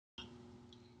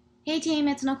Hey team,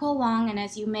 it's Nicole Wong, and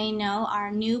as you may know, our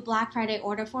new Black Friday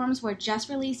order forms were just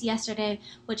released yesterday,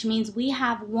 which means we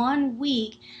have 1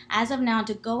 week as of now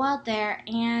to go out there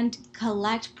and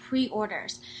collect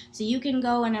pre-orders. So you can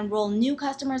go and enroll new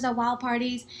customers at Wild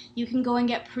Parties, you can go and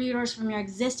get pre-orders from your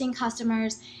existing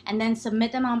customers, and then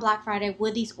submit them on Black Friday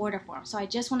with these order forms. So I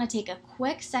just want to take a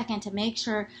quick second to make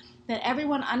sure that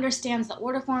everyone understands the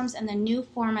order forms and the new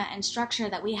format and structure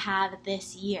that we have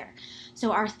this year.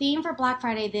 So our theme for Black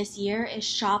Friday this year is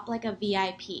Shop Like a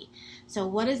VIP. So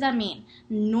what does that mean?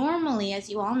 Normally, as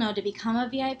you all know, to become a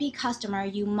VIP customer,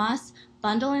 you must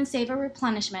bundle and save a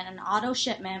replenishment, an auto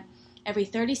shipment, every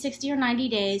 30, 60, or 90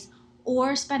 days,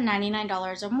 or spend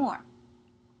 $99 or more.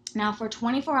 Now for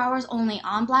 24 hours only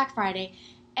on Black Friday,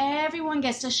 everyone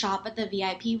gets to shop at the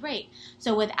VIP rate.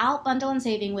 So without bundle and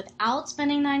saving, without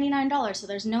spending $99, so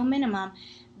there's no minimum,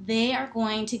 they are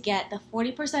going to get the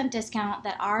 40% discount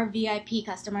that our VIP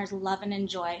customers love and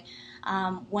enjoy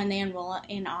when they enroll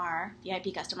in our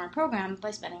VIP customer program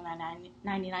by spending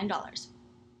 $99.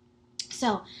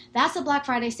 So that's the Black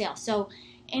Friday sale. So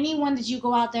anyone that you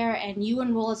go out there and you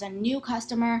enroll as a new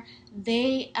customer,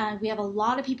 we have a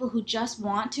lot of people who just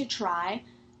want to try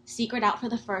Seacret out for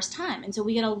the first time. And so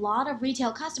we get a lot of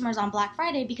retail customers on Black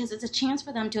Friday because it's a chance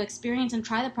for them to experience and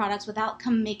try the products without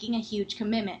making a huge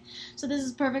commitment. So this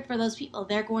is perfect for those people.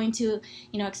 They're going to,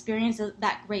 experience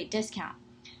that great discount.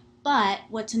 But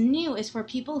what's new is for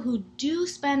people who do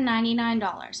spend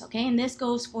 $99, okay? And this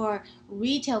goes for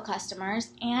retail customers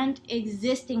and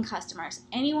existing customers.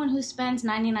 Anyone who spends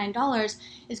 $99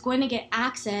 is going to get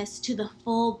access to the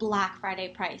full Black Friday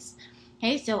price.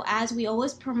 Okay, so as we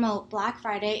always promote, Black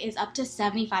Friday is up to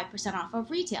 75% off of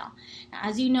retail. Now,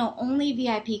 as you know, only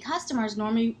VIP customers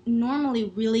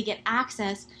normally really get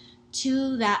access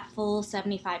to that full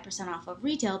 75% off of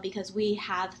retail because we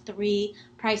have 3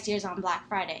 price tiers on Black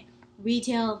Friday: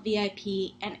 retail,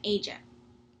 VIP, and agent.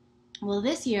 Well,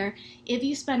 this year, if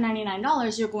you spend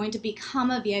 $99, you're going to become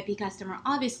a VIP customer,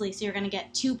 obviously. So you're going to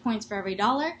get 2 points for every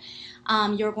dollar.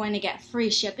 You're going to get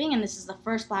free shipping, and this is the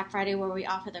first Black Friday where we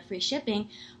offer the free shipping.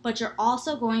 But you're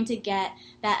also going to get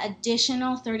that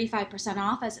additional 35%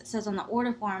 off, as it says on the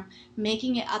order form,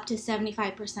 making it up to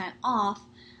 75% off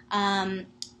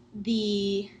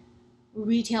the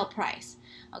retail price.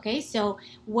 Okay, so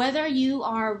whether you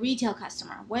are a retail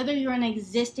customer, whether you're an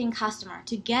existing customer,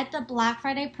 to get the Black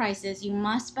Friday prices, you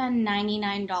must spend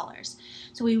 $99.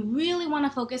 So we really want to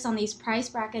focus on these price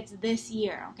brackets this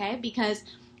year, okay? Because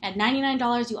at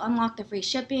 $99, you unlock the free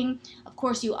shipping. Of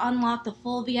course, you unlock the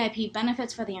full VIP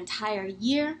benefits for the entire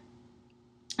year.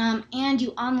 And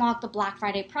you unlock the Black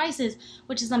Friday prices,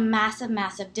 which is a massive,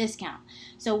 massive discount.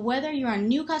 So whether you're a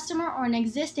new customer or an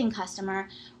existing customer,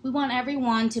 we want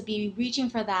everyone to be reaching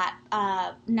for that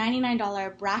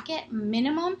 $99 bracket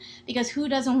minimum, because who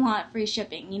doesn't want free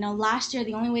shipping? Last year,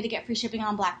 the only way to get free shipping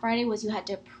on Black Friday was you had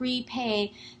to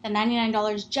prepay the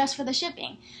 $99 just for the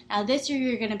shipping. Now this year,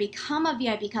 you're going to become a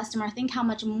VIP customer. Think how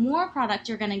much more product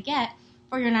you're going to get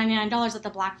for your $99 at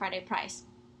the Black Friday price.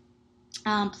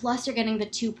 Plus you're getting the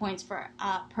 2 points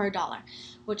per dollar,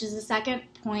 which is the second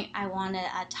point I want to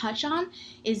touch on,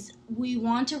 is we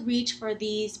want to reach for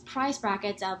these price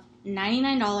brackets of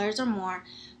 $99 or more,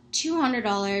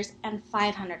 $200, and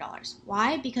 $500.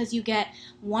 Why? Because you get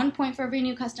 1 point for every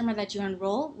new customer that you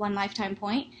enroll, 1 lifetime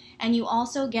point, and you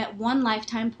also get 1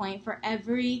 lifetime point for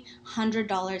every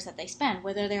 $100 that they spend,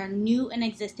 whether they're a new and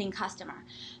existing customer.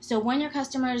 So when your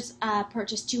customers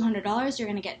purchase $200, you're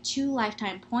going to get 2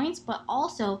 lifetime points, but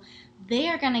also they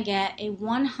are going to get a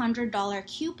 $100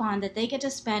 coupon that they get to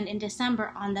spend in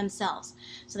December on themselves.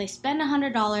 So they spend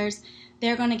 $100,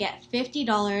 they're going to get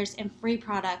 $50 in free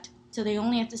product. So they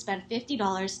only have to spend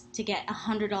 $50 to get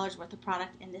 $100 worth of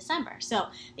product in December. So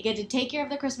they get to take care of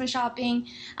the Christmas shopping,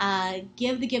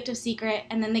 give the gift of Seacret,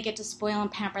 and then they get to spoil and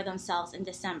pamper themselves in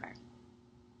December.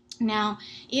 Now,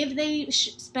 if they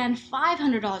spend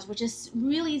 $500, which is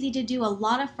really easy to do, a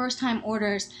lot of first-time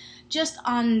orders just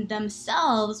on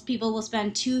themselves, people will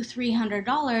spend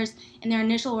 $200–300 in their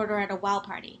initial order at a Wild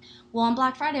Party. Well, on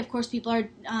Black Friday, of course, people are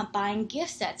buying gift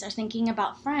sets, are thinking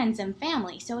about friends and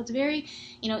family. So it's very,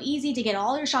 easy to get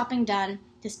all your shopping done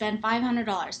to spend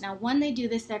 $500. Now, when they do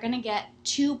this, they're going to get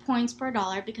 2 points per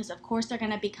dollar because, of course, they're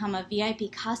going to become a VIP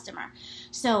customer.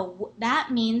 So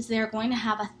that means they're going to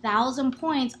have 1,000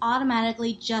 points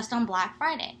automatically just on Black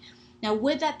Friday. Now,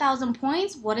 with that 1,000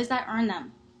 points, what does that earn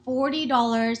them?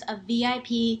 $40 of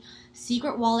VIP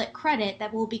Seacret wallet credit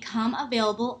that will become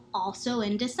available also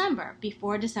in December,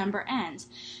 before December ends.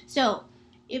 So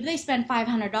if they spend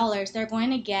 $500, they're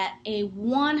going to get a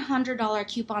 $100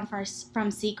 coupon from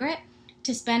Seacret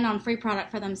to spend on free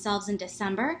product for themselves in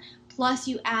December, plus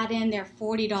you add in their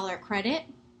 $40 credit,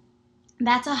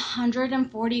 that's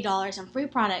 $140 in free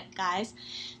product, guys.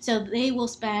 So they will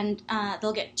spend,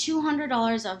 they'll get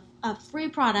 $200 of free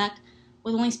product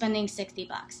with only spending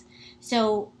 $60.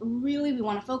 So really, we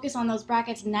want to focus on those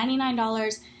brackets.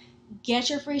 $99, get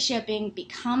your free shipping,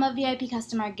 become a VIP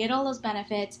customer, get all those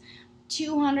benefits.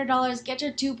 $200, get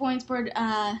your 2 points per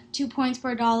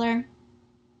dollar,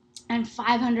 and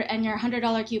 $500 and your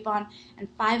 $100 coupon, and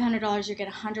 $500 you get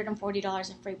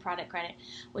 $140 in free product credit,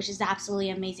 which is absolutely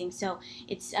amazing. So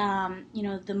it's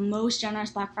the most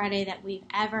generous Black Friday that we've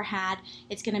ever had.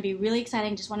 It's going to be really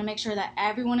exciting. Just want to make sure that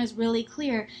everyone is really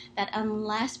clear that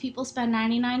unless people spend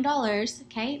 $99,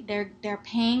 okay, they're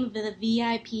paying the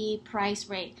VIP price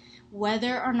rate,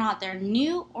 whether or not they're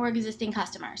new or existing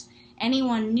customers.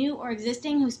 Anyone new or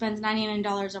existing who spends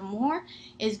 $99 or more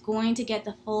is going to get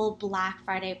the full Black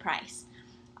Friday price.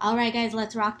 All right, guys,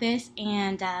 let's rock this,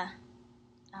 and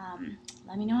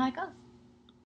let me know how it goes.